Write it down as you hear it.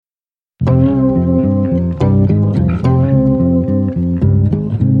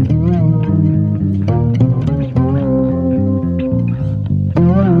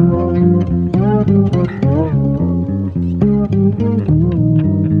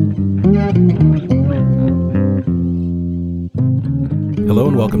Hello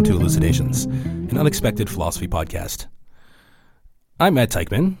and welcome to Elucidations, an unexpected philosophy podcast. I'm Matt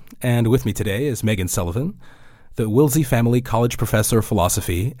Teichman, and with me today is Megan Sullivan, the Wilsey Family College Professor of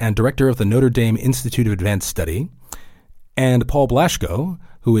Philosophy and Director of the Notre Dame Institute of Advanced Study, and Paul Blaschko,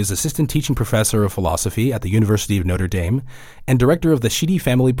 who is Assistant Teaching Professor of Philosophy at the University of Notre Dame and Director of the Sheedy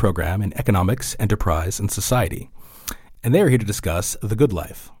Family Program in Economics, Enterprise, and Society. And they are here to discuss The Good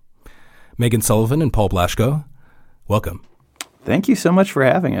Life. Megan Sullivan and Paul Blaschko, welcome. Thank you so much for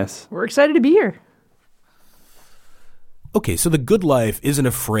having us. We're excited to be here. Okay, so the good life isn't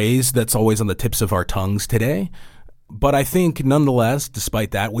a phrase that's always on the tips of our tongues today, but I think nonetheless,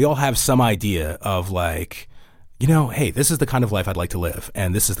 despite that, we all have some idea of like, you know, hey, this is the kind of life I'd like to live,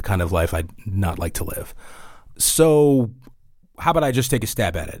 and this is the kind of life I'd not like to live. So how about I just take a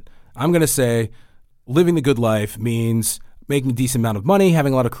stab at it? I'm going to say living the good life means making a decent amount of money,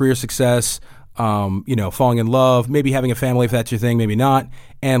 having a lot of career success, falling in love, maybe having a family if that's your thing, maybe not,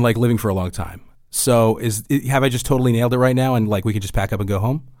 and like living for a long time. So have I just totally nailed it right now and like we could just pack up and go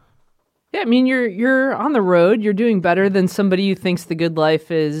home? Yeah, I mean, you're on the road. You're doing better than somebody who thinks the good life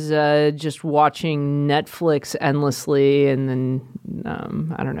is just watching Netflix endlessly and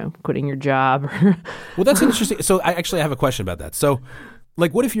then, quitting your job. Well, that's interesting. So I have a question about that. So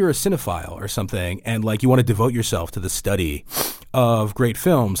like what if you're a cinephile or something and like you want to devote yourself to the study of great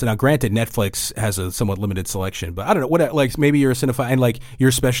films? And now granted, Netflix has a somewhat limited selection, but I don't know, what like maybe you're a cinephile and like your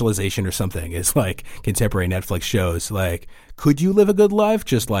specialization or something is like contemporary Netflix shows. Like, could you live a good life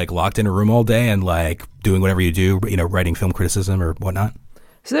just like locked in a room all day and like doing whatever you do, writing film criticism or whatnot?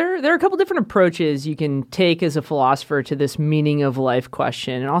 So there are a couple different approaches you can take as a philosopher to this meaning of life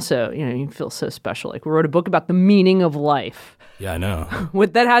question. And also, you feel so special. Like we wrote a book about the meaning of life. Yeah, I know.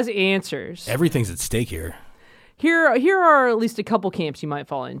 That has answers. Everything's at stake here. Here are at least a couple camps you might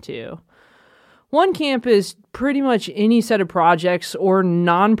fall into. One camp is pretty much any set of projects or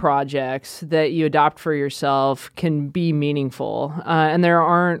non-projects that you adopt for yourself can be meaningful. And there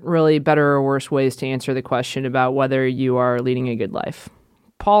aren't really better or worse ways to answer the question about whether you are leading a good life.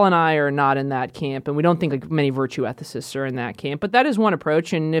 Paul and I are not in that camp, and we don't think like many virtue ethicists are in that camp. But that is one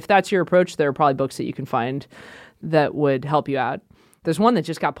approach, and if that's your approach, there are probably books that you can find that would help you out. There's one that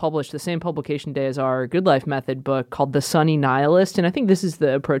just got published the same publication day as our Good Life Method book called The Sunny Nihilist, and I think this is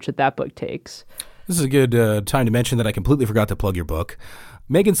the approach that book takes. This is a good time to mention that I completely forgot to plug your book.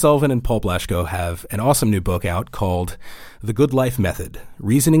 Megan Sullivan and Paul Blaschko have an awesome new book out called The Good Life Method,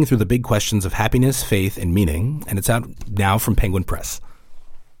 Reasoning Through the Big Questions of Happiness, Faith, and Meaning, and it's out now from Penguin Press.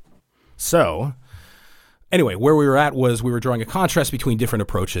 So anyway, where we were at was we were drawing a contrast between different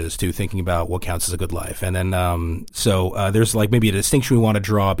approaches to thinking about what counts as a good life. And then there's like maybe a distinction we want to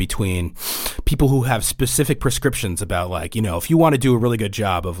draw between people who have specific prescriptions about like, if you want to do a really good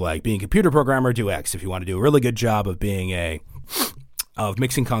job of like being a computer programmer, do X. If you want to do a really good job of of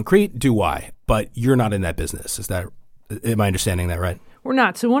mixing concrete, do Y. But you're not in that business. Am I understanding that right? We're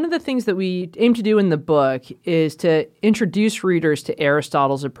not. So one of the things that we aim to do in the book is to introduce readers to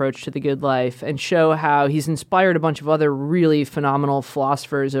Aristotle's approach to the good life and show how he's inspired a bunch of other really phenomenal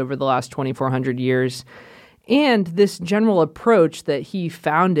philosophers over the last 2,400 years. And this general approach that he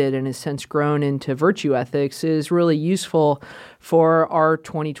founded and has since grown into virtue ethics is really useful for our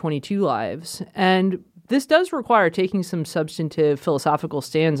 2022 lives. And this does require taking some substantive philosophical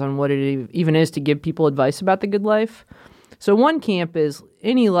stands on what it even is to give people advice about the good life. So one camp is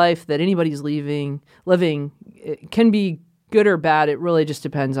any life that anybody's living it can be good or bad. It really just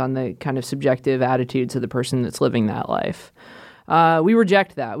depends on the kind of subjective attitudes of the person that's living that life. We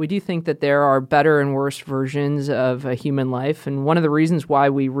reject that. We do think that there are better and worse versions of a human life. And one of the reasons why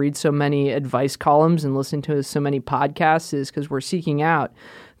we read so many advice columns and listen to so many podcasts is because we're seeking out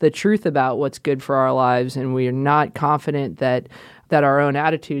the truth about what's good for our lives. And we are not confident that our own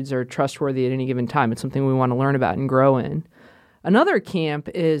attitudes are trustworthy at any given time. It's something we want to learn about and grow in. Another camp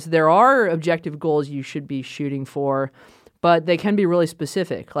is there are objective goals you should be shooting for, but they can be really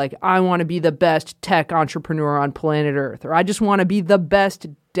specific. Like, I want to be the best tech entrepreneur on planet Earth, or I just want to be the best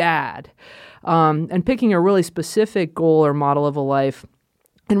dad. And picking a really specific goal or model of a life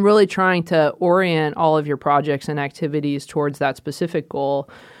and really trying to orient all of your projects and activities towards that specific goal.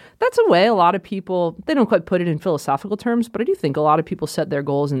 That's a way a lot of people, they don't quite put it in philosophical terms, but I do think a lot of people set their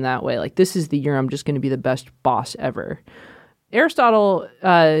goals in that way. Like, this is the year I'm just going to be the best boss ever. Aristotle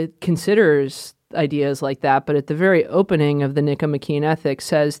considers ideas like that, but at the very opening of the Nicomachean Ethics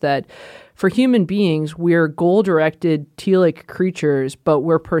says that for human beings, we're goal-directed telic creatures, but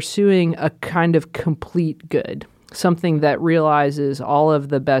we're pursuing a kind of complete good, something that realizes all of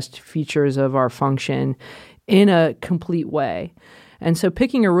the best features of our function in a complete way. And so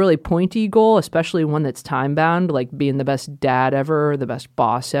picking a really pointy goal, especially one that's time-bound, like being the best dad ever, or the best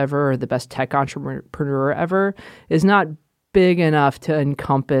boss ever, or the best tech entrepreneur ever, is not big enough to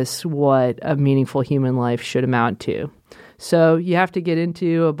encompass what a meaningful human life should amount to. So you have to get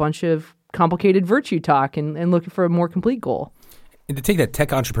into a bunch of complicated virtue talk and look for a more complete goal. And to take that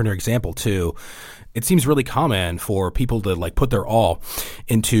tech entrepreneur example too, it seems really common for people to like put their all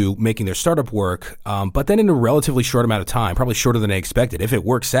into making their startup work, but then in a relatively short amount of time, probably shorter than they expected. If it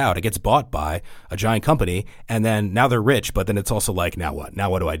works out, it gets bought by a giant company, and then now they're rich, but then it's also like, now what? Now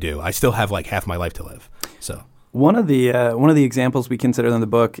what do I do? I still have like half my life to live. So one of the examples we consider in the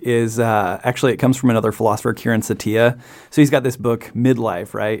book is actually it comes from another philosopher, Kiran Satya. So he's got this book,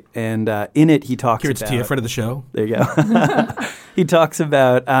 Midlife, right? And in it he talks Kiran about Satya, friend of the show. There you go. He talks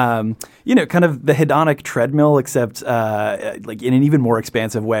about kind of the hedonic treadmill, except like in an even more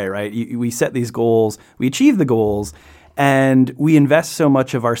expansive way, right? We set these goals, we achieve the goals, and we invest so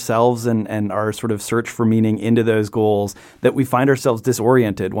much of ourselves and our sort of search for meaning into those goals that we find ourselves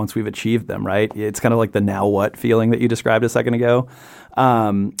disoriented once we've achieved them, right? It's kind of like the now what feeling that you described a second ago.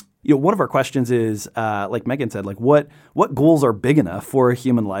 One of our questions is, like Megan said, like what goals are big enough for a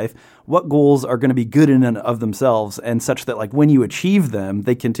human life? What goals are going to be good in and of themselves and such that like when you achieve them,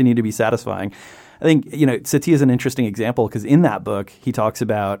 they continue to be satisfying? I think, Satya is an interesting example because in that book, he talks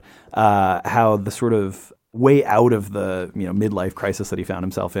about how the sort of way out of the midlife crisis that he found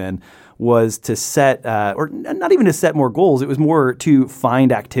himself in was to set or not even to set more goals. It was more to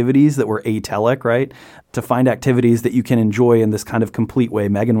find activities that were atelic, right? To find activities that you can enjoy in this kind of complete way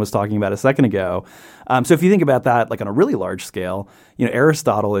Megan was talking about a second ago. So if you think about that like on a really large scale,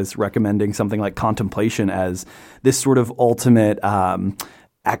 Aristotle is recommending something like contemplation as this sort of ultimate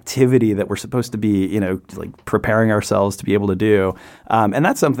activity that we're supposed to be, like preparing ourselves to be able to do. And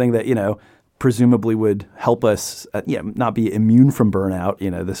that's something that, presumably would help us not be immune from burnout,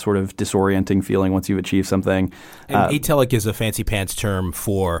 this sort of disorienting feeling once you've achieved something. And atelic is a fancy pants term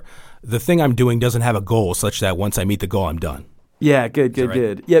for the thing I'm doing doesn't have a goal such that once I meet the goal, I'm done. Yeah, good.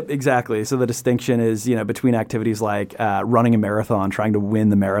 Right? Yep, exactly. So the distinction is, between activities like running a marathon, trying to win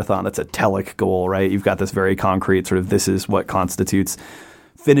the marathon, that's a telic goal, right? You've got this very concrete sort of this is what constitutes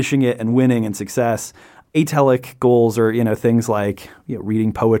finishing it and winning and success. Atelic goals are, things like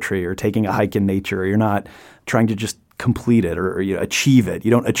reading poetry or taking a hike in nature. You're not trying to just complete it or achieve it.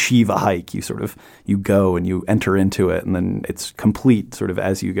 You don't achieve a hike. You go and you enter into it, and then it's complete sort of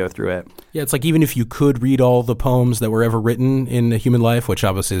as you go through it. Yeah, it's like even if you could read all the poems that were ever written in a human life, which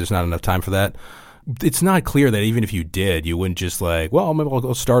obviously there's not enough time for that, it's not clear that even if you did, you wouldn't just like, well, maybe I'll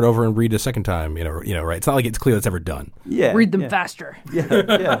go start over and read a second time, right? It's not like it's clear that's ever done. Yeah, read them faster. Yeah.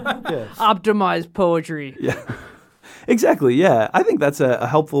 Optimize poetry. Yeah. Exactly, yeah. I think that's a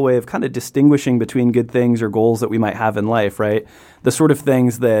helpful way of kind of distinguishing between good things or goals that we might have in life, right? The sort of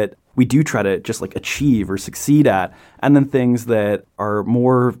things that we do try to just like achieve or succeed at, and then things that are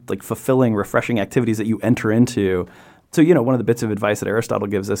more like fulfilling, refreshing activities that you enter into. So, one of the bits of advice that Aristotle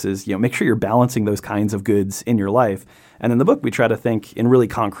gives us is, make sure you're balancing those kinds of goods in your life. And in the book, we try to think in really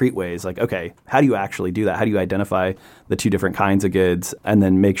concrete ways, like, okay, how do you actually do that? How do you identify the two different kinds of goods and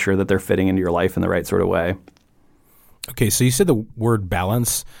then make sure that they're fitting into your life in the right sort of way? Okay, so you said the word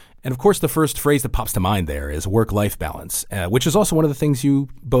balance. And of course, the first phrase that pops to mind there is work-life balance, which is also one of the things you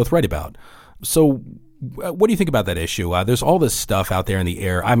both write about. So what do you think about that issue? There's all this stuff out there in the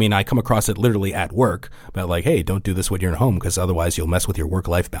air. I mean, I come across it literally at work about like, hey, don't do this when you're at home because otherwise you'll mess with your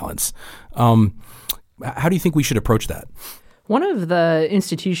work-life balance. How do you think we should approach that? One of the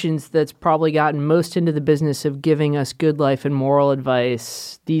institutions that's probably gotten most into the business of giving us good life and moral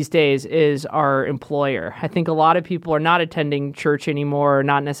advice these days is our employer. I think a lot of people are not attending church anymore,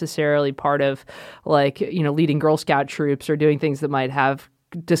 not necessarily part of leading Girl Scout troops or doing things that might have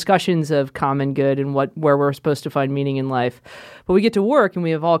discussions of common good and where we're supposed to find meaning in life. But we get to work and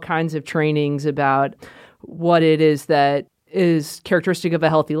we have all kinds of trainings about what it is that is characteristic of a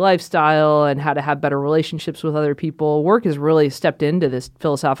healthy lifestyle and how to have better relationships with other people. Work has really stepped into this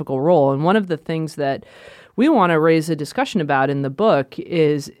philosophical role. And one of the things that we want to raise a discussion about in the book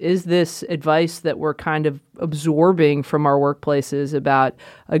is this advice that we're kind of absorbing from our workplaces about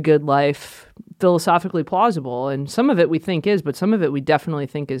a good life philosophically plausible? And some of it we think is, but some of it we definitely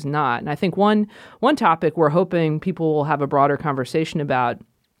think is not. And I think one topic we're hoping people will have a broader conversation about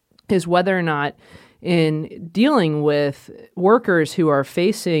is whether or not in dealing with workers who are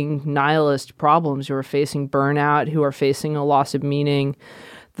facing nihilist problems, who are facing burnout, who are facing a loss of meaning,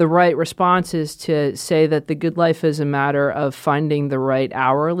 the right response is to say that the good life is a matter of finding the right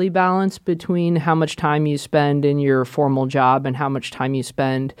hourly balance between how much time you spend in your formal job and how much time you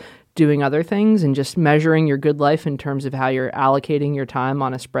spend doing other things and just measuring your good life in terms of how you're allocating your time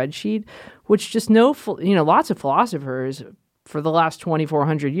on a spreadsheet, which just lots of philosophers for the last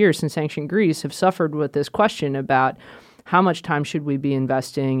 2,400 years since ancient Greece have suffered with this question about how much time should we be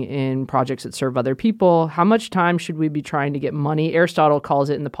investing in projects that serve other people? How much time should we be trying to get money? Aristotle calls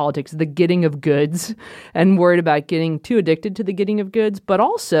it in the Politics the getting of goods, and worried about getting too addicted to the getting of goods, but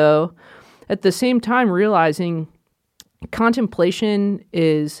also at the same time realizing contemplation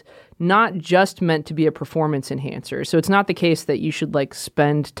is not just meant to be a performance enhancer. So it's not the case that you should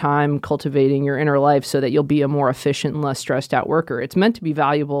spend time cultivating your inner life so that you'll be a more efficient and less stressed out worker. It's meant to be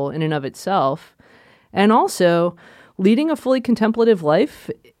valuable in and of itself. And also, leading a fully contemplative life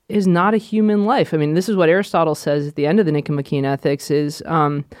is not a human life. I mean, this is what Aristotle says at the end of the Nicomachean Ethics is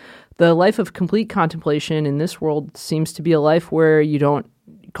the life of complete contemplation in this world seems to be a life where you don't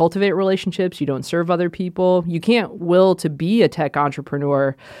cultivate relationships, you don't serve other people. You can't will to be a tech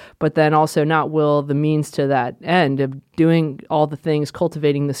entrepreneur, but then also not will the means to that end of doing all the things,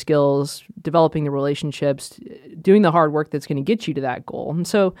 cultivating the skills, developing the relationships, doing the hard work that's going to get you to that goal. And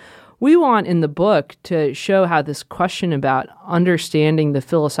so we want in the book to show how this question about understanding the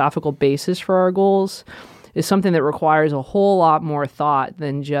philosophical basis for our goals is something that requires a whole lot more thought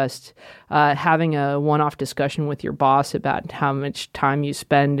than just having a one-off discussion with your boss about how much time you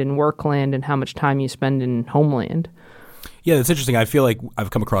spend in workland and how much time you spend in homeland. Yeah, that's interesting. I feel like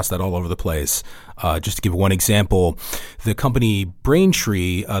I've come across that all over the place. Just to give one example, the company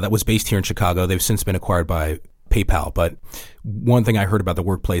Braintree that was based here in Chicago, they've since been acquired by PayPal. But one thing I heard about the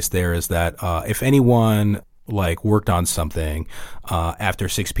workplace there is that if anyone worked on something after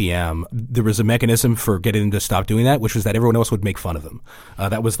 6 p.m., there was a mechanism for getting them to stop doing that, which was that everyone else would make fun of them.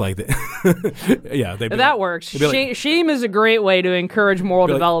 That was yeah. That works. Shame is a great way to encourage moral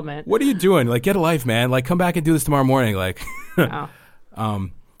development. What are you doing? Get a life, man. Come back and do this tomorrow morning.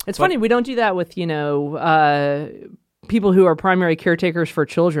 It's funny. We don't do that with, people who are primary caretakers for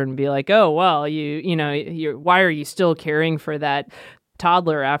children. Be like, oh, well, why are you still caring for that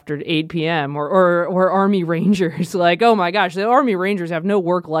toddler after 8 p.m. or Army Rangers? Oh my gosh, the Army Rangers have no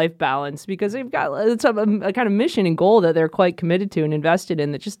work-life balance because they've got it's a kind of mission and goal that they're quite committed to and invested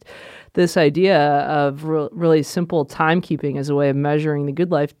in. That just this idea of really simple timekeeping as a way of measuring the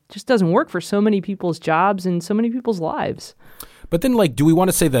good life just doesn't work for so many people's jobs and so many people's lives. But then, do we want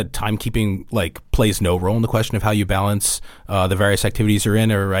to say that timekeeping, plays no role in the question of how you balance the various activities you're in?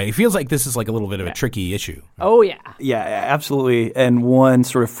 Or, right? It feels like this is a little bit of a tricky issue. Oh, yeah. Yeah, absolutely. And one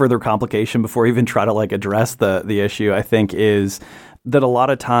sort of further complication before we even try to, address the issue, I think, is that a lot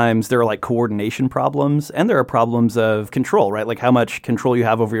of times there are, coordination problems and there are problems of control, right? How much control you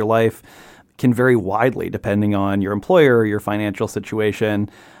have over your life can vary widely depending on your employer or your financial situation.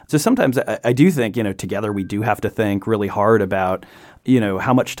 So sometimes I do think, together we do have to think really hard about,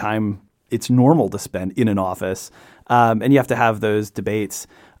 how much time it's normal to spend in an office. And you have to have those debates.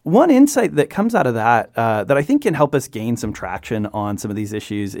 One insight that comes out of that that I think can help us gain some traction on some of these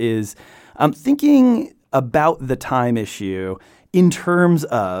issues is thinking about the time issue in terms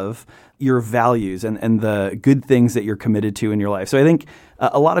of your values and the good things that you're committed to in your life. So I think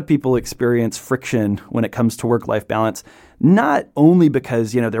a lot of people experience friction when it comes to work-life balance, not only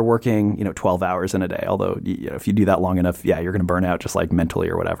because, they're working, 12 hours in a day, although if you do that long enough, yeah, you're going to burn out just mentally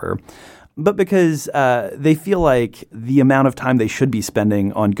or whatever. But because they feel like the amount of time they should be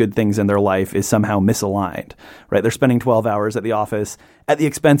spending on good things in their life is somehow misaligned, right? They're spending 12 hours at the office at the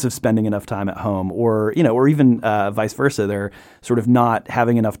expense of spending enough time at home, or even vice versa. They're sort of not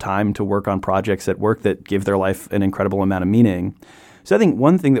having enough time to work on projects at work that give their life an incredible amount of meaning. So I think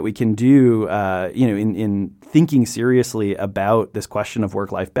one thing that we can do, in thinking seriously about this question of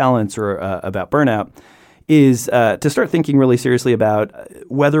work-life balance or about burnout is to start thinking really seriously about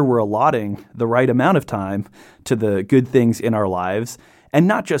whether we're allotting the right amount of time to the good things in our lives, and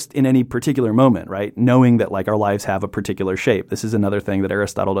not just in any particular moment, right? Knowing that our lives have a particular shape. This is another thing that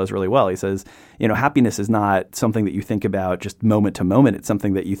Aristotle does really well. He says, happiness is not something that you think about just moment to moment. It's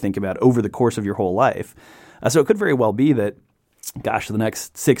something that you think about over the course of your whole life. So it could very well be that, gosh, the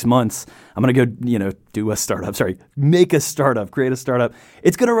next 6 months, I'm going to go, make a startup, create a startup.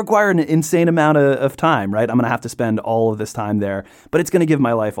 It's going to require an insane amount of time, right? I'm going to have to spend all of this time there, but it's going to give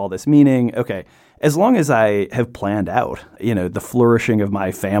my life all this meaning. Okay, as long as I have planned out, the flourishing of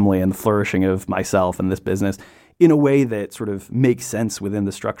my family and the flourishing of myself and this business in a way that sort of makes sense within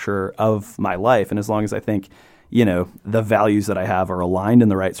the structure of my life, and as long as I think, the values that I have are aligned in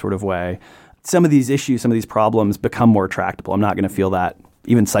the right sort of way, some of these issues, some of these problems become more tractable. I'm not going to feel that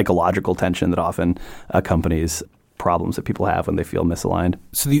even psychological tension that often accompanies problems that people have when they feel misaligned.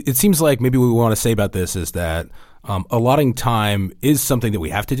 So it seems like maybe what we want to say about this is that allotting time is something that we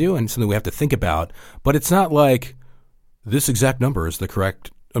have to do and something we have to think about, but it's not like this exact number is the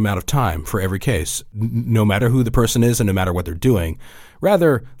correct amount of time for every case, no matter who the person is and no matter what they're doing.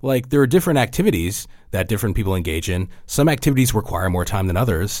 Rather, like there are different activities that different people engage in. Some activities require more time than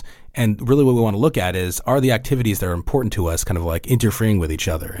others. And really what we want to look at is, are the activities that are important to us kind of like interfering with each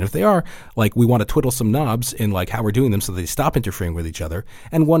other? And if they are, like we want to twiddle some knobs in like how we're doing them so they stop interfering with each other.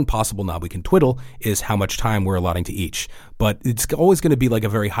 And one possible knob we can twiddle is how much time we're allotting to each. But it's always going to be like a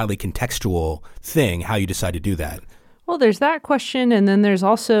very highly contextual thing, how you decide to do that. Well, there's that question, and then there's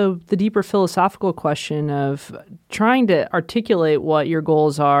also the deeper philosophical question of trying to articulate what your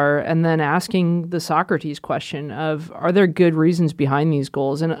goals are and then asking the Socrates question of, are there good reasons behind these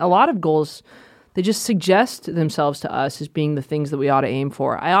goals? And a lot of goals, they just suggest themselves to us as being the things that we ought to aim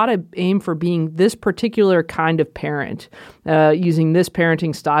for. I ought to aim for being this particular kind of parent, using this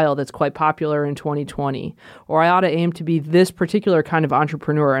parenting style that's quite popular in 2020. Or I ought to aim to be this particular kind of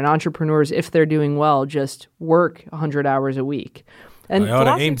entrepreneur. And entrepreneurs, if they're doing well, just work 100 hours a week. And I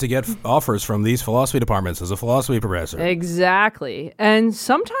ought to aim to get offers from these philosophy departments as a philosophy professor. Exactly. And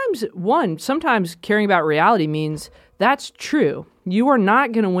sometimes caring about reality means that's true. You are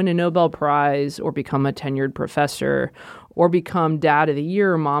not going to win a Nobel Prize or become a tenured professor or become dad of the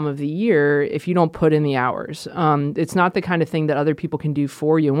year or mom of the year if you don't put in the hours. It's not the kind of thing that other people can do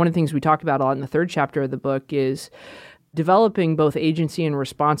for you. And one of the things we talk about a lot in the third chapter of the book is developing both agency and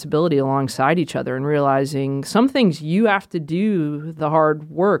responsibility alongside each other and realizing some things you have to do the hard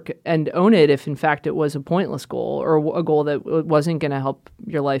work and own it if, in fact, it was a pointless goal or a goal that wasn't going to help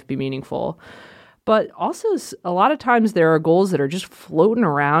your life be meaningful. But also, a lot of times there are goals that are just floating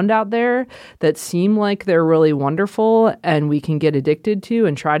around out there that seem like they're really wonderful and we can get addicted to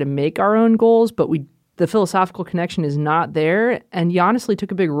and try to make our own goals, but the philosophical connection is not there. And you honestly took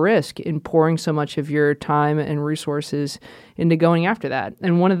a big risk in pouring so much of your time and resources into going after that.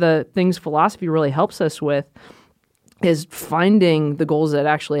 And one of the things philosophy really helps us with is finding the goals that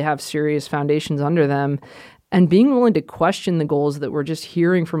actually have serious foundations under them and being willing to question the goals that we're just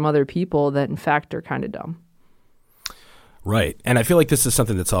hearing from other people that, in fact, are kind of dumb. Right. And I feel like this is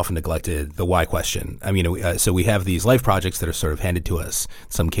something that's often neglected, the why question. I mean, so we have these life projects that are sort of handed to us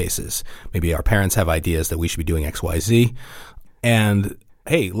in some cases. Maybe our parents have ideas that we should be doing X, Y, Z. And,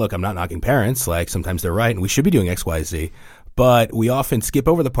 hey, look, I'm not knocking parents. Like, sometimes they're right and we should be doing X, Y, Z. But we often skip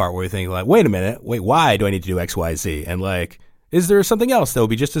over the part where we think, like, wait a minute, why do I need to do X, Y, Z? And, like, is there something else that would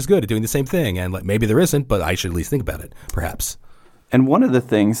be just as good at doing the same thing? And like, maybe there isn't, but I should at least think about it, perhaps. And one of the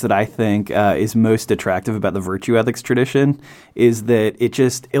things that I think is most attractive about the virtue ethics tradition is that it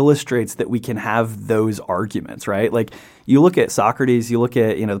just illustrates that we can have those arguments, right? Like you look at Socrates, you look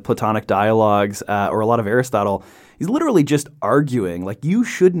at the Platonic dialogues, or a lot of Aristotle. He's literally just arguing like you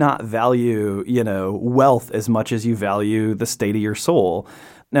should not value wealth as much as you value the state of your soul.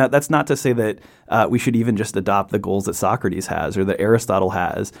 Now, that's not to say that we should even just adopt the goals that Socrates has or that Aristotle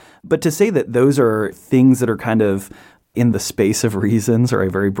has, but to say that those are things that are kind of in the space of reasons or are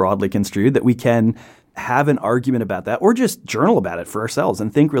very broadly construed, that we can have an argument about that or just journal about it for ourselves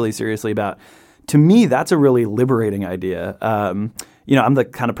and think really seriously about. To me, that's a really liberating idea. I'm the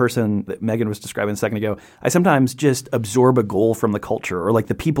kind of person that Megan was describing a second ago. I sometimes just absorb a goal from the culture or like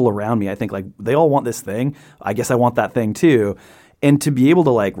the people around me. I think like they all want this thing. I guess I want that thing too. And to be able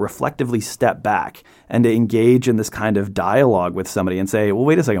to like reflectively step back and to engage in this kind of dialogue with somebody and say, well,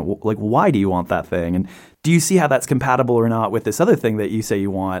 wait a second, like why do you want that thing? And do you see how that's compatible or not with this other thing that you say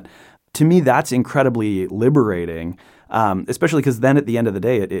you want? To me, that's incredibly liberating, especially because then at the end of the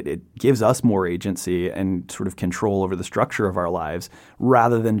day, it gives us more agency and sort of control over the structure of our lives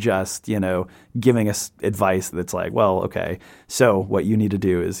rather than just, giving us advice that's like, well, okay, so what you need to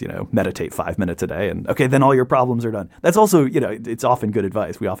do is, meditate 5 minutes a day and okay, then all your problems are done. That's also, it's often good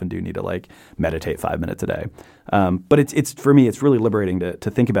advice. We often do need to like meditate 5 minutes a day. But it's for me, it's really liberating to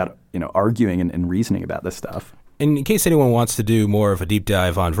think about, arguing and reasoning about this stuff. And in case anyone wants to do more of a deep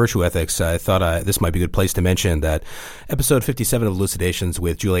dive on virtue ethics, I thought this might be a good place to mention that episode 57 of Elucidations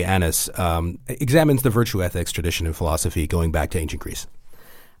with Julia Annis examines the virtue ethics tradition in philosophy going back to ancient Greece.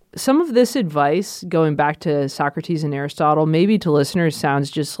 Some of this advice, going back to Socrates and Aristotle, maybe to listeners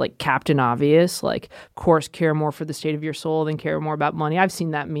sounds just like Captain Obvious, like, of course, care more for the state of your soul than care more about money. I've seen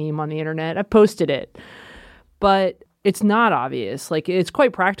that meme on the internet. I posted it. But it's not obvious. Like, it's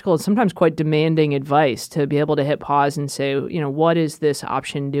quite practical and sometimes quite demanding advice to be able to hit pause and say, what is this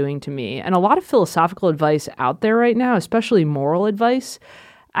option doing to me? And a lot of philosophical advice out there right now, especially moral advice,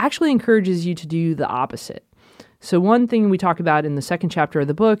 actually encourages you to do the opposite. So one thing we talk about in the second chapter of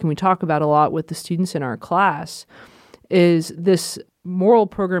the book, and we talk about a lot with the students in our class, is this moral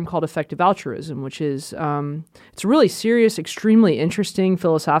program called effective altruism, which is it's a really serious, extremely interesting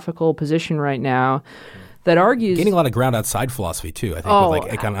philosophical position right now that argues... Gaining a lot of ground outside philosophy, too, I think, with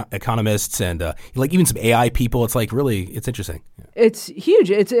like economists and like even some AI people. It's like really, it's interesting. Yeah. It's huge.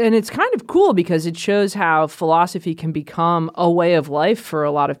 And it's kind of cool because it shows how philosophy can become a way of life for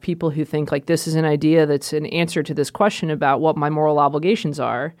a lot of people who think like this is an idea that's an answer to this question about what my moral obligations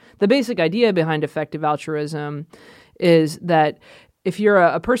are. The basic idea behind effective altruism is that if you're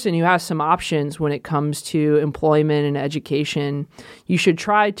a person who has some options when it comes to employment and education, you should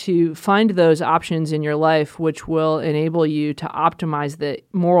try to find those options in your life which will enable you to optimize the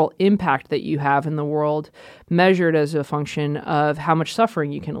moral impact that you have in the world, measured as a function of how much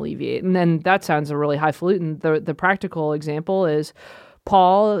suffering you can alleviate. And then that sounds a really highfalutin. The practical example is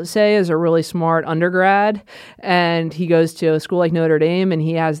Paul, say, is a really smart undergrad, and he goes to a school like Notre Dame, and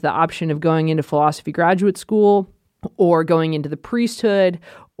he has the option of going into philosophy graduate school, or going into the priesthood,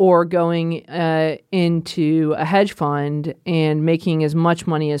 or going into a hedge fund and making as much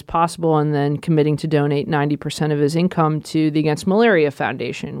money as possible and then committing to donate 90% of his income to the Against Malaria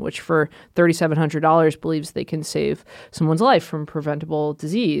Foundation, which for $3,700 believes they can save someone's life from preventable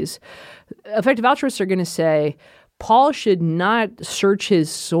disease. Effective altruists are going to say, Paul should not search his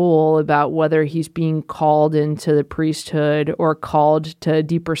soul about whether he's being called into the priesthood or called to a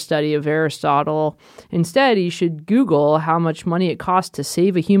deeper study of Aristotle. Instead, he should Google how much money it costs to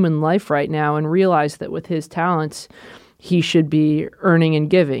save a human life right now and realize that with his talents, he should be earning and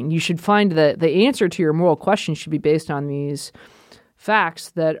giving. You should find that the answer to your moral question should be based on these facts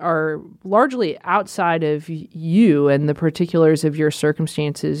that are largely outside of you and the particulars of your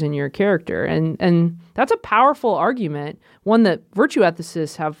circumstances and your character. And that's a powerful argument, one that virtue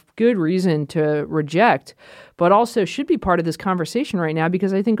ethicists have good reason to reject, but also should be part of this conversation right now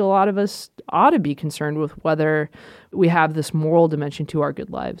because I think a lot of us ought to be concerned with whether we have this moral dimension to our good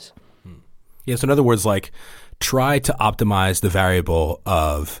lives. Yeah, so in other words, like try to optimize the variable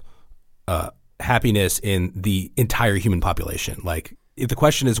of happiness in the entire human population. Like if the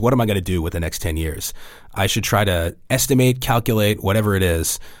question is, what am I going to do with the next 10 years? I should try to estimate, calculate, whatever it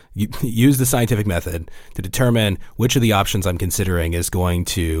is, use the scientific method to determine which of the options I'm considering is going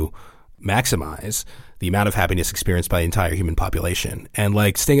to maximize the amount of happiness experienced by the entire human population. And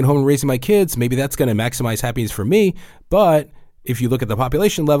like staying at home and raising my kids, maybe that's going to maximize happiness for me. But if you look at the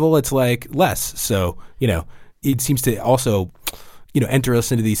population level, it's like less. So, it seems to also enter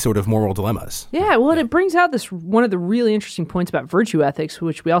us into these sort of moral dilemmas. Yeah, well, it brings out this one of the really interesting points about virtue ethics,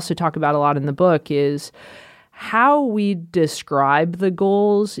 which we also talk about a lot in the book, is how we describe the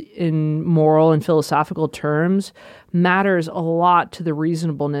goals in moral and philosophical terms matters a lot to the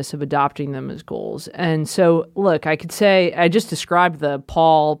reasonableness of adopting them as goals. And so, look, I could say I just described the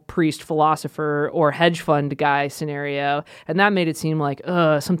Paul, priest, philosopher, or hedge fund guy scenario, and that made it seem like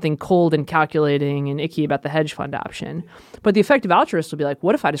something cold and calculating and icky about the hedge fund option. But the effective altruist will be like,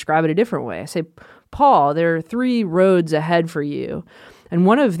 what if I describe it a different way? I say, Paul, there are 3 roads ahead for you. And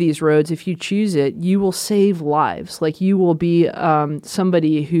one of these roads, if you choose it, you will save lives. Like you will be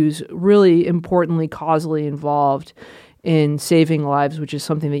somebody who's really importantly causally involved in saving lives, which is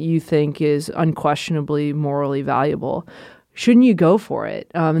something that you think is unquestionably morally valuable. Shouldn't you go for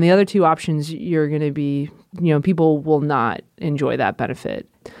it? And the other 2 options, you're going to be, people will not enjoy that benefit.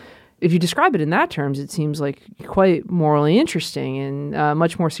 If you describe it in that terms, it seems like quite morally interesting and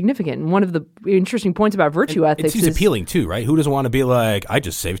much more significant. And one of the interesting points about virtue ethics is appealing too, right? Who doesn't want to be like, I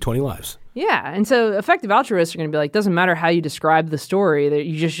just saved 20 lives? Yeah, and so effective altruists are going to be like, doesn't matter how you describe the story, that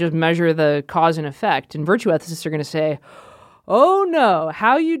you just measure the cause and effect. And virtue ethicists are going to say, oh no,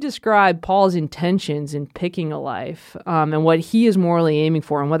 how you describe Paul's intentions in picking a life and what he is morally aiming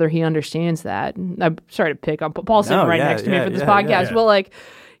for and whether he understands that. I'm sorry to pick on Paul's sitting next to me for this podcast, but like,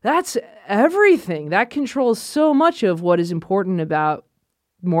 that's everything. That controls so much of what is important about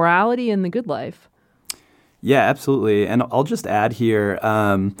morality and the good life. Yeah, absolutely. And I'll just add here,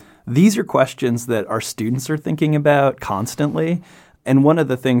 these are questions that our students are thinking about constantly. And one of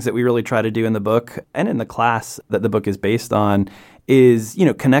the things that we really try to do in the book and in the class that the book is based on is,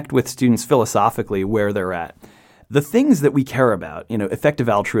 connect with students philosophically where they're at. The things that we care about, effective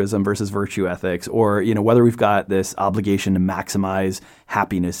altruism versus virtue ethics, or, whether we've got this obligation to maximize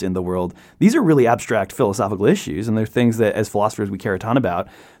happiness in the world, these are really abstract philosophical issues, and they're things that as philosophers we care a ton about.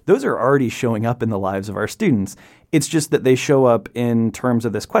 Those are already showing up in the lives of our students. It's just that they show up in terms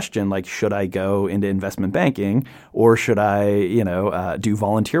of this question, like, should I go into investment banking or should I, do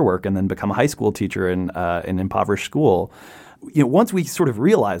volunteer work and then become a high school teacher in an impoverished school? Once we sort of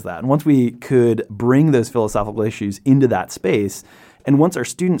realized that, and once we could bring those philosophical issues into that space, and once our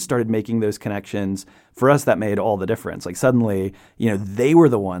students started making those connections, for us, that made all the difference. Like suddenly, they were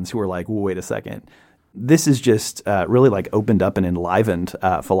the ones who were like, well, wait a second. This is just really like opened up and enlivened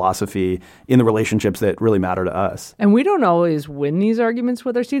philosophy in the relationships that really matter to us. And we don't always win these arguments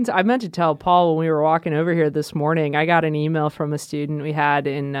with our students. I meant to tell Paul when we were walking over here this morning, I got an email from a student we had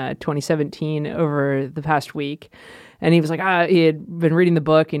in 2017 over the past week. And he was like, he had been reading the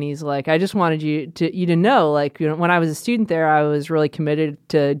book, and he's like, I just wanted you to know, like, when I was a student there, I was really committed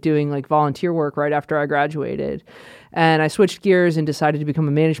to doing like volunteer work right after I graduated. And I switched gears and decided to become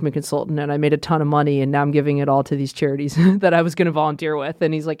a management consultant, and I made a ton of money, and now I'm giving it all to these charities that I was going to volunteer with.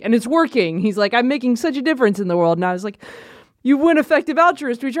 And he's like, and it's working. He's like, I'm making such a difference in the world. And I was like, you win effective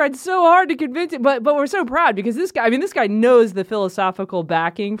altruist. We tried so hard to convince it, but we're so proud because this guy knows the philosophical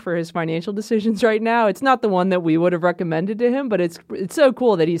backing for his financial decisions right now. It's not the one that we would have recommended to him, but it's so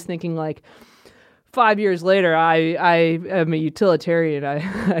cool that he's thinking like, 5 years later, I am a utilitarian.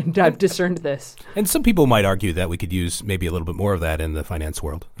 I've discerned this. And some people might argue that we could use maybe a little bit more of that in the finance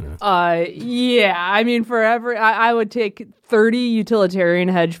world. Yeah. I mean, forever, I would take 30 utilitarian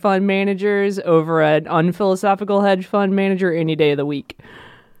hedge fund managers over an unphilosophical hedge fund manager any day of the week.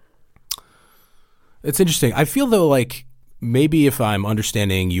 It's interesting. I feel, though, like maybe if I'm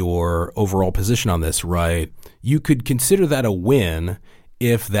understanding your overall position on this right, you could consider that a win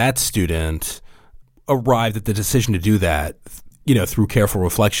if that student arrived at the decision to do that, through careful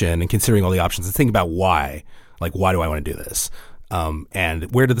reflection and considering all the options and thinking about why. Like, why do I want to do this?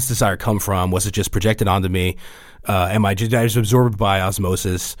 And where did this desire come from? Was it just projected onto me? Am I just absorbed by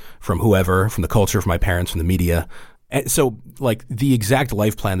osmosis from whoever, from the culture, from my parents, from the media? And so, like, the exact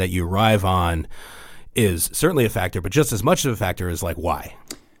life plan that you arrive on is certainly a factor, but just as much of a factor is, like, why?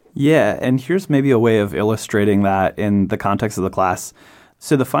 Yeah, and here's maybe a way of illustrating that in the context of the class.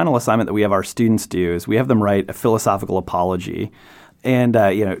 So the final assignment that we have our students do is we have them write a philosophical apology. And,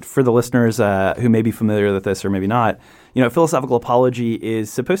 for the listeners who may be familiar with this or maybe not, a philosophical apology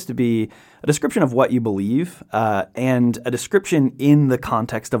is supposed to be a description of what you believe and a description in the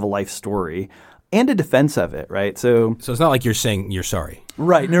context of a life story and a defense of it, right? So it's not like you're saying you're sorry.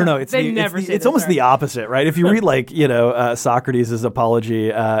 Right. No. It's it's almost the opposite, right? If you read Socrates'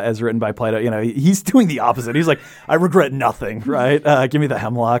 apology as written by Plato, he's doing the opposite. He's like, I regret nothing, right? Give me the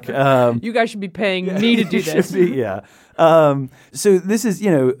hemlock. You guys should be paying me to do this. So this is,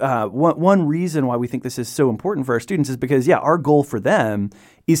 one reason why we think this is so important for our students is because, our goal for them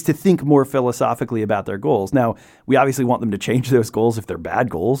is to think more philosophically about their goals. Now, we obviously want them to change those goals if they're bad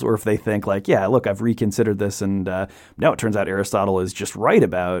goals, or if they think like, look, I've reconsidered this, and now it turns out Aristotle is just right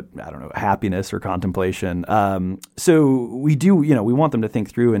about, happiness or contemplation. So we do, we want them to think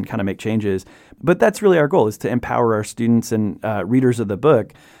through and kind of make changes. But that's really our goal, is to empower our students and readers of the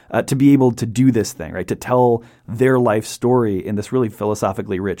book to be able to do this thing, right? To tell their life story in this really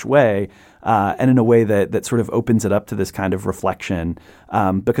philosophically rich way, and in a way that sort of opens it up to this kind of reflection,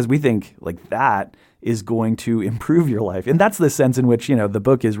 because we think like that is going to improve your life. And that's the sense in which, the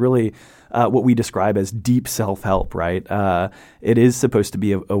book is really what we describe as deep self-help, right? It is supposed to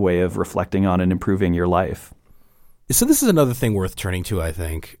be a way of reflecting on and improving your life. So this is another thing worth turning to, I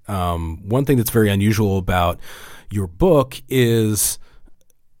think. One thing that's very unusual about your book is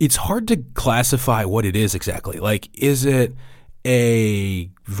it's hard to classify what it is exactly. Like, is it a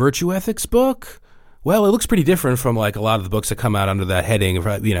virtue ethics book? Well, it looks pretty different from like a lot of the books that come out under that heading of,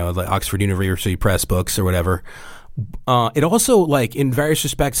 like Oxford University Press books or whatever. It also, like, in various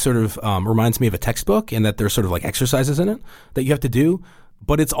respects sort of reminds me of a textbook in that there's sort of like exercises in it that you have to do.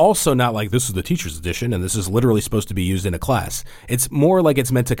 But it's also not like this is the teacher's edition and this is literally supposed to be used in a class. It's more like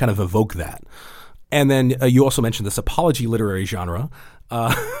it's meant to kind of evoke that. And then you also mentioned this apology literary genre,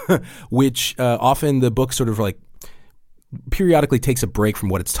 which often the book sort of like periodically takes a break from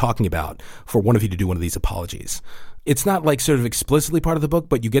what it's talking about for one of you to do one of these apologies. It's not like sort of explicitly part of the book,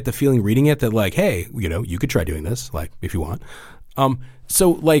 but you get the feeling reading it that like, hey, you could try doing this, like, if you want.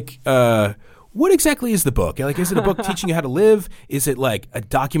 What exactly is the book? Like, is it a book teaching you how to live? Is it like a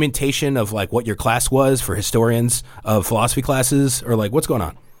documentation of like what your class was for historians of philosophy classes, or like what's going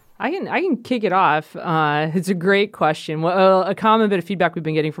on? I can kick it off. It's a great question. Well, a common bit of feedback we've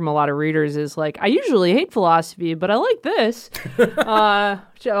been getting from a lot of readers is like, I usually hate philosophy, but I like this. Which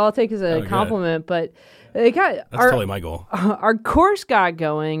I'll take as a compliment. But that's totally my goal. Our course got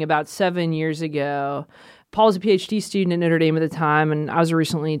going about 7 years ago. Paul's a PhD student at Notre Dame at the time, and I was a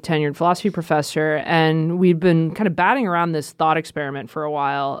recently tenured philosophy professor, and we'd been kind of batting around this thought experiment for a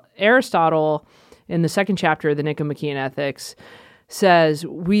while. Aristotle, in the second chapter of the Nicomachean Ethics, says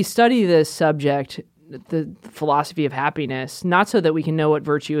we study this subject, the philosophy of happiness, not so that we can know what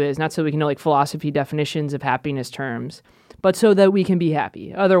virtue is, not so we can know like philosophy definitions of happiness terms, but so that we can be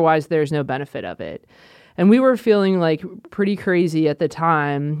happy. Otherwise, there's no benefit of it. And we were feeling like pretty crazy at the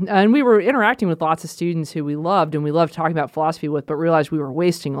time. And we were interacting with lots of students who we loved and we loved talking about philosophy with, but realized we were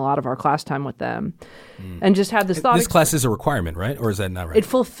wasting a lot of our class time with them. And just had this thought. This class is a requirement, right? Or is that not right? It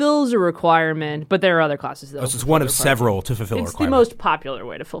fulfills a requirement, but there are other classes that so it's one of several to fulfill a It's requirement. the most popular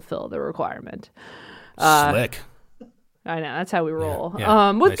way to fulfill the requirement. Slick. I know, that's how we roll.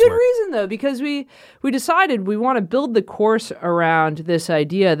 Yeah, With nice good work. reason, though, because we decided we want to build the course around this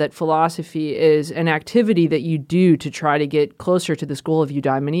idea that philosophy is an activity that you do to try to get closer to this goal of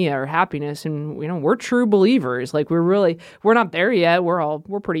eudaimonia or happiness. And, we're true believers. Like, we're not there yet.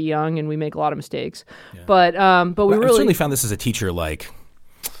 We're pretty young and we make a lot of mistakes. Yeah. But we really... I certainly found this as a teacher, like,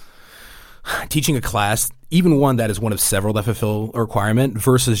 teaching a class, even one that is one of several that fulfill a requirement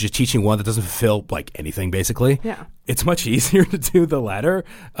versus just teaching one that doesn't fulfill like anything, basically. Yeah. It's much easier to do the latter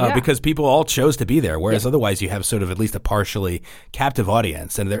because people all chose to be there, whereas otherwise you have sort of at least a partially captive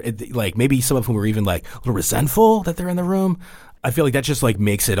audience. And they're like maybe some of whom are even like a little resentful that they're in the room. I feel like that just like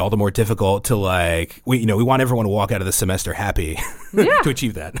makes it all the more difficult to like, we want everyone to walk out of the semester happy to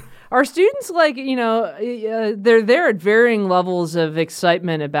achieve that. Our students, they're there at varying levels of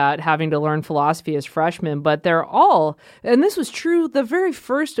excitement about having to learn philosophy as freshmen, but they're all, and this was true the very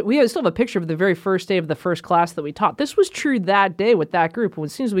first, we still have a picture of the very first day of the first class that we taught. This was true that day with that group.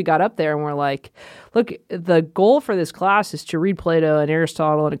 As soon as we got up there and we're like, look, the goal for this class is to read Plato and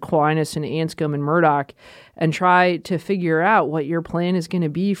Aristotle and Aquinas and Anscombe and Murdoch and try to figure out what your plan is going to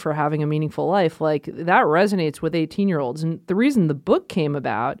be for having a meaningful life. Like, that resonates with 18-year-olds. And the reason the book came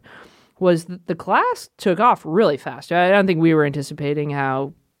about was that the class took off really fast. I don't think we were anticipating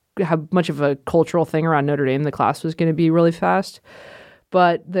how much of a cultural thing around Notre Dame the class was going to be really fast.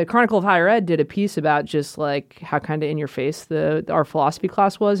 But the Chronicle of Higher Ed did a piece about just like how kind of in your face our philosophy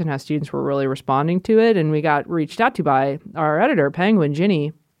class was and how students were really responding to it. And we got reached out to by our editor, Penguin,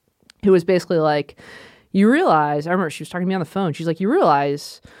 Ginny, who was basically like, you realize, I remember she was talking to me on the phone. She's like, you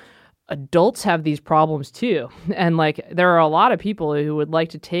realize adults have these problems too. And like, there are a lot of people who would like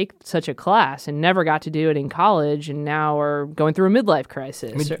to take such a class and never got to do it in college and now are going through a midlife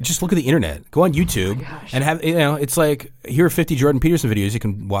crisis. I mean, just look at the internet. Go on YouTube and have, it's like, here are 50 Jordan Peterson videos you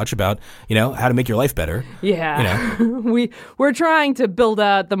can watch about, how to make your life better. Yeah. We're trying to build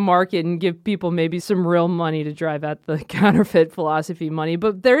out the market and give people maybe some real money to drive out the counterfeit philosophy money.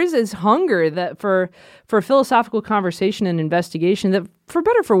 But there is this hunger that for philosophical conversation and investigation that, for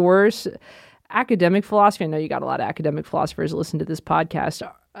better or for worse, academic philosophy, I know you got a lot of academic philosophers that listen to this podcast,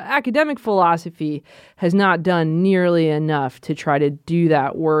 academic philosophy has not done nearly enough to try to do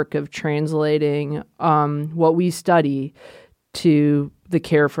that work of translating what we study to the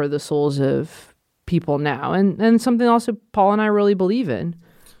care for the souls of people now. And something also Paul and I really believe in.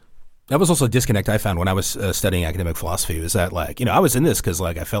 That was also a disconnect I found when I was studying academic philosophy, was that like, I was in this because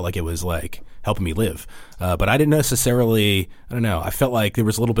like I felt like it was like helping me live. But I didn't necessarily, I felt like there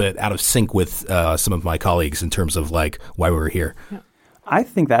was a little bit out of sync with some of my colleagues in terms of like why we were here. Yeah. I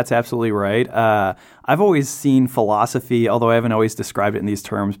think that's absolutely right. I've always seen philosophy, although I haven't always described it in these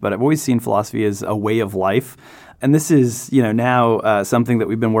terms, but I've always seen philosophy as a way of life. And this is, now something that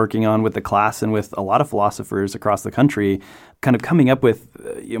we've been working on with the class and with a lot of philosophers across the country, kind of coming up with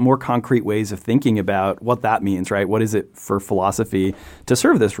more concrete ways of thinking about what that means, right? What is it for philosophy to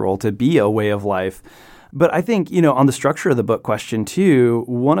serve this role, to be a way of life? But I think, on the structure of the book question too,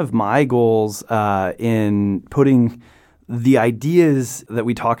 one of my goals in putting the ideas that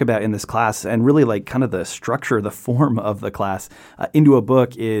we talk about in this class and really like kind of the structure, the form of the class into a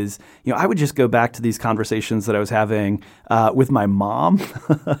book is, I would just go back to these conversations that I was having with my mom,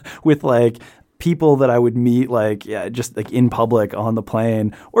 with like people that I would meet just like in public on the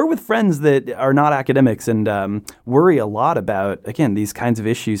plane, or with friends that are not academics and worry a lot about, again, these kinds of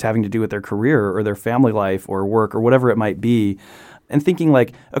issues having to do with their career or their family life or work or whatever it might be. And thinking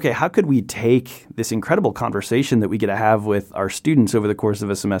like, okay, how could we take this incredible conversation that we get to have with our students over the course of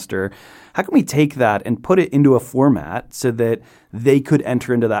a semester, how can we take that and put it into a format so that they could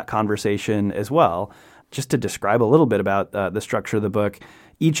enter into that conversation as well? Just to describe a little bit about the structure of the book,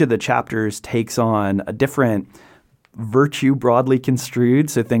 each of the chapters takes on a different virtue broadly construed,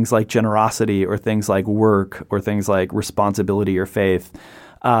 so things like generosity or things like work or things like responsibility or faith.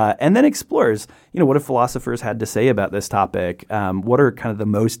 and then explores, what have philosophers had to say about this topic? What are kind of the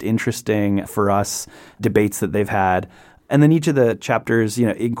most interesting for us debates that they've had? And then each of the chapters,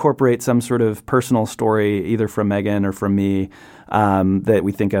 incorporate some sort of personal story, either from Megan or from me, that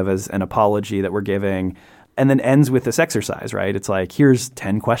we think of as an apology that we're giving, and then ends with this exercise, right? It's like, here's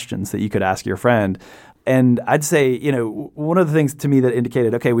 10 questions that you could ask your friend. And I'd say, one of the things to me that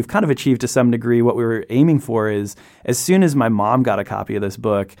indicated, okay, we've kind of achieved to some degree what we were aiming for is as soon as my mom got a copy of this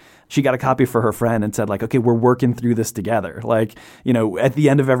book, she got a copy for her friend and said like, okay, we're working through this together. Like, at the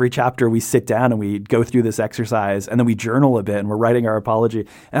end of every chapter, we sit down and we go through this exercise and then we journal a bit and we're writing our apology.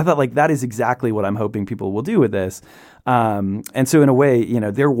 And I thought like, that is exactly what I'm hoping people will do with this. And so in a way,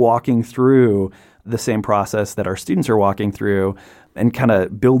 they're walking through the same process that our students are walking through and kind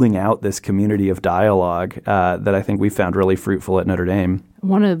of building out this community of dialogue that I think we found really fruitful at Notre Dame.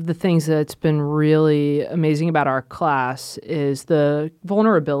 One of the things that's been really amazing about our class is the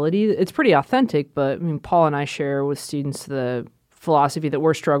vulnerability. It's pretty authentic, but Paul and I share with students the philosophy that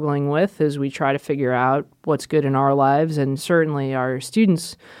we're struggling with as we try to figure out what's good in our lives. And certainly our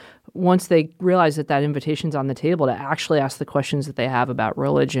students, once they realize that invitation's on the table to actually ask the questions that they have about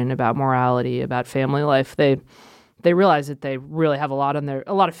religion, about morality, about family life, they realize that they really have a lot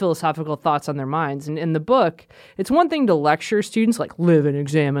of philosophical thoughts on their minds. And in the book, it's one thing to lecture students like live and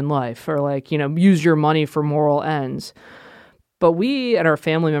examine life or like, use your money for moral ends. But we and our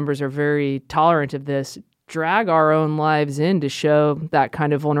family members are very tolerant of this, drag our own lives in to show that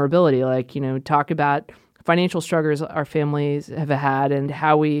kind of vulnerability. Like, talk about financial struggles our families have had and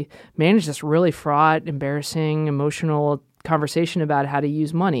how we manage this really fraught, embarrassing, emotional conversation about how to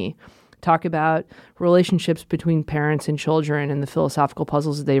use money. Talk about relationships between parents and children and the philosophical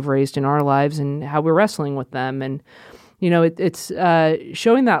puzzles that they've raised in our lives and how we're wrestling with them. And, it's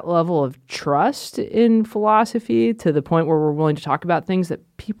showing that level of trust in philosophy to the point where we're willing to talk about things that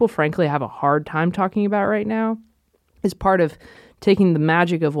people, frankly, have a hard time talking about right now is part of taking the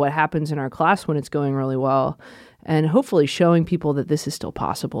magic of what happens in our class when it's going really well and hopefully showing people that this is still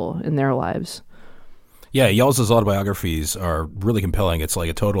possible in their lives. Yeah, y'all's autobiographies are really compelling. It's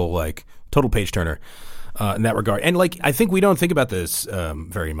like a total page turner in that regard. And I think we don't think about this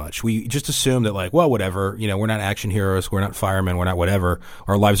very much. We just assume that whatever, we're not action heroes, we're not firemen, we're not whatever.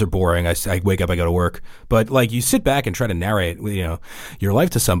 Our lives are boring. I wake up, I go to work. But you sit back and try to narrate, your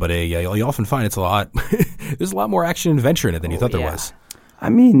life to somebody, you often find it's there's a lot more action and adventure in it than you thought there was. I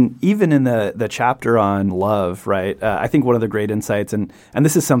mean, even in the chapter on love, right, I think one of the great insights, and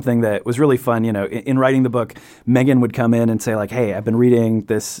this is something that was really fun, in writing the book, Megan would come in and say like, hey, I've been reading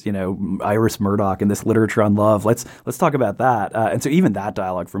this, Iris Murdoch and this literature on love. Let's talk about that. And so even that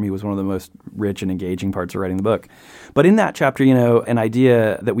dialogue for me was one of the most rich and engaging parts of writing the book. But in that chapter, an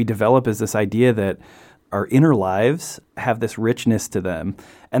idea that we develop is this idea that our inner lives have this richness to them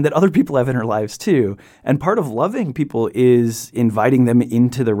and that other people have inner lives too. And part of loving people is inviting them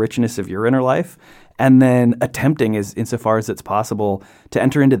into the richness of your inner life and then attempting insofar as it's possible to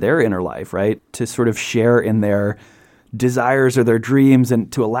enter into their inner life, right? To sort of share in their desires or their dreams and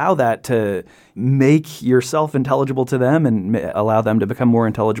to allow that to make yourself intelligible to them and allow them to become more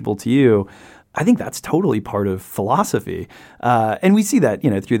intelligible to you. I think that's totally part of philosophy. And we see that,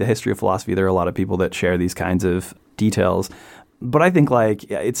 through the history of philosophy, there are a lot of people that share these kinds of details. But I think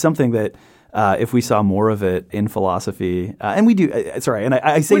it's something that if we saw more of it in philosophy, and we do, sorry, and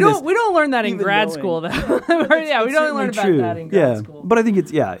I say this. We don't learn that in grad school, though. Yeah, we don't learn about that in grad school. But I think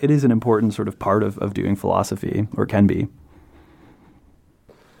it is an important sort of part of doing philosophy, or can be.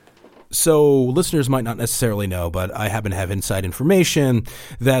 So listeners might not necessarily know, but I happen to have inside information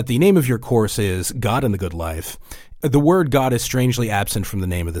that the name of your course is God and the Good Life. The word God is strangely absent from the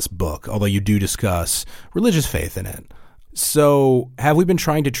name of this book, although you do discuss religious faith in it. So have we been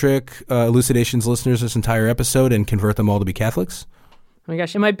trying to trick Elucidation's listeners this entire episode and convert them all to be Catholics? Oh my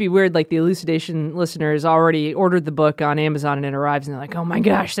gosh, it might be weird, the Elucidation listeners already ordered the book on Amazon and it arrives and they're like, oh my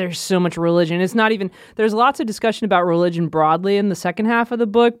gosh, there's so much religion. It's not even, there's lots of discussion about religion broadly in the second half of the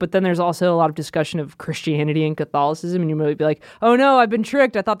book, but then there's also a lot of discussion of Christianity and Catholicism, and you might be like, oh no, I've been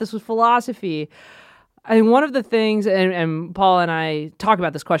tricked. I thought this was philosophy. I mean, one of the things, and Paul and I talk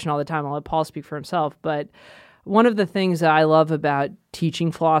about this question all the time, I'll let Paul speak for himself, but one of the things that I love about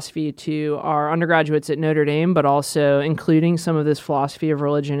teaching philosophy to our undergraduates at Notre Dame, but also including some of this philosophy of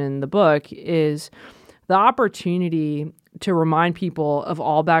religion in the book, is the opportunity to remind people of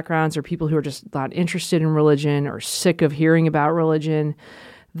all backgrounds or people who are just not interested in religion or sick of hearing about religion,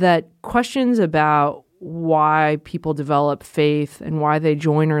 that questions about why people develop faith and why they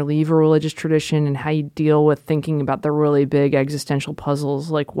join or leave a religious tradition and how you deal with thinking about the really big existential puzzles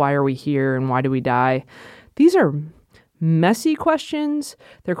like why are we here and why do we die, these are messy questions.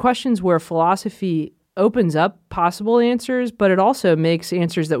 They're questions where philosophy opens up possible answers, but it also makes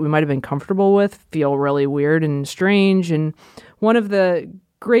answers that we might have been comfortable with feel really weird and strange. And one of the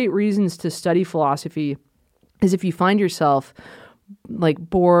great reasons to study philosophy is if you find yourself like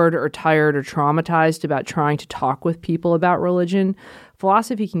bored or tired or traumatized about trying to talk with people about religion,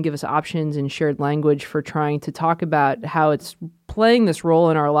 philosophy can give us options and shared language for trying to talk about how it's playing this role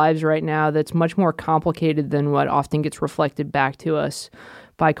in our lives right now that's much more complicated than what often gets reflected back to us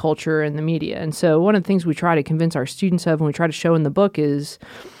by culture and the media. And so one of the things we try to convince our students of and we try to show in the book is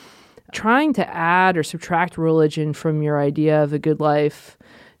trying to add or subtract religion from your idea of a good life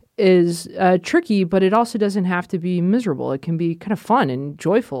is tricky, but it also doesn't have to be miserable. It can be kind of fun and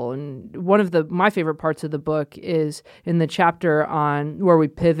joyful. And one of my favorite parts of the book is in the chapter on where we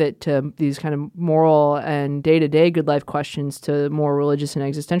pivot to these kind of moral and day-to-day good life questions to more religious and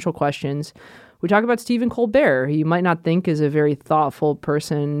existential questions. We talk about Stephen Colbert. You might not think is a very thoughtful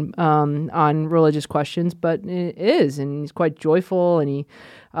person on religious questions, but it is, and he's quite joyful, and he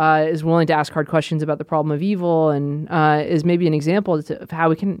is willing to ask hard questions about the problem of evil, and is maybe an example of how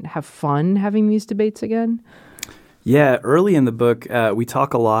we can have fun having these debates again. Yeah, early in the book, we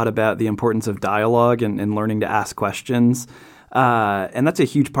talk a lot about the importance of dialogue and learning to ask questions, and that's a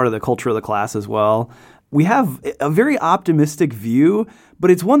huge part of the culture of the class as well. We have a very optimistic view,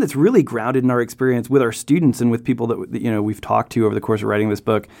 but it's one that's really grounded in our experience with our students and with people that we've talked to over the course of writing this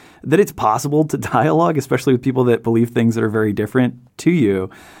book, that it's possible to dialogue, especially with people that believe things that are very different to you.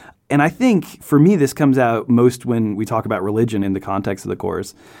 And I think, for me, this comes out most when we talk about religion in the context of the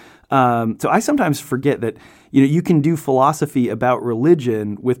course. So I sometimes forget that you can do philosophy about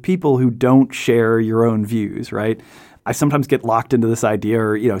religion with people who don't share your own views, right? I sometimes get locked into this idea,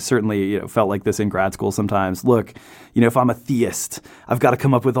 or certainly felt like this in grad school sometimes. Look, if I'm a theist, I've got to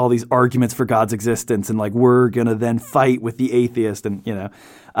come up with all these arguments for God's existence, and we're gonna then fight with the atheist, and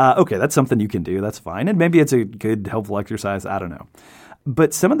okay, that's something you can do. That's fine, and maybe it's a good, helpful exercise. I don't know,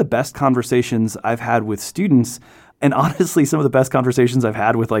 but some of the best conversations I've had with students, and honestly, some of the best conversations I've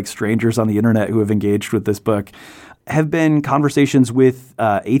had with strangers on the internet who have engaged with this book, have been conversations with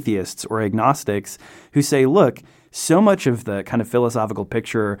atheists or agnostics who say, look, so much of the kind of philosophical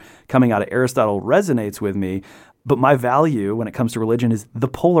picture coming out of Aristotle resonates with me, but my value when it comes to religion is the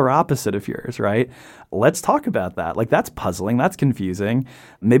polar opposite of yours, right? Let's talk about that. That's puzzling. That's confusing.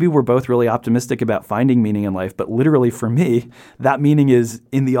 Maybe we're both really optimistic about finding meaning in life, but literally for me, that meaning is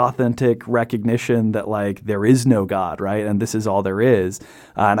in the authentic recognition that there is no God, right? And this is all there is.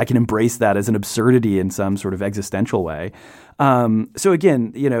 And I can embrace that as an absurdity in some sort of existential way. So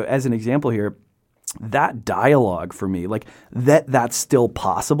again, as an example here, that dialogue for me, that's still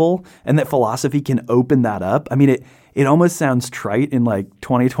possible, and that philosophy can open that up. I mean, it almost sounds trite in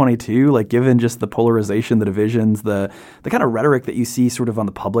 2022, given just the polarization, the divisions, the kind of rhetoric that you see sort of on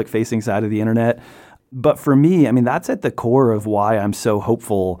the public facing side of the internet. But for me, I mean, that's at the core of why I'm so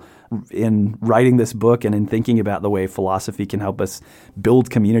hopeful in writing this book and in thinking about the way philosophy can help us build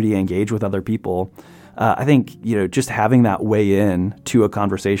community, engage with other people. I think, just having that weigh in to a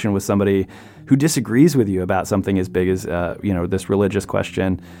conversation with somebody who disagrees with you about something as big as, this religious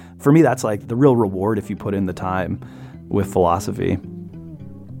question, for me, that's the real reward if you put in the time with philosophy.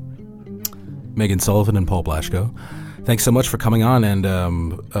 Megan Sullivan and Paul Blaschko, thanks so much for coming on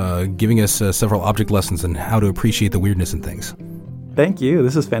and giving us several object lessons on how to appreciate the weirdness in things. Thank you.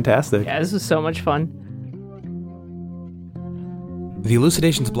 This is fantastic. Yeah, this is so much fun. The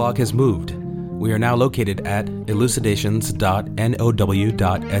Elucidations blog has moved. We are now located at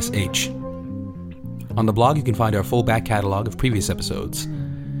elucidations.now.sh. On the blog, you can find our full back catalog of previous episodes.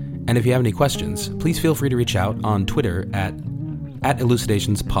 And if you have any questions, please feel free to reach out on Twitter at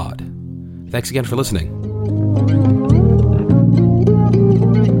ElucidationsPod. Thanks again for listening.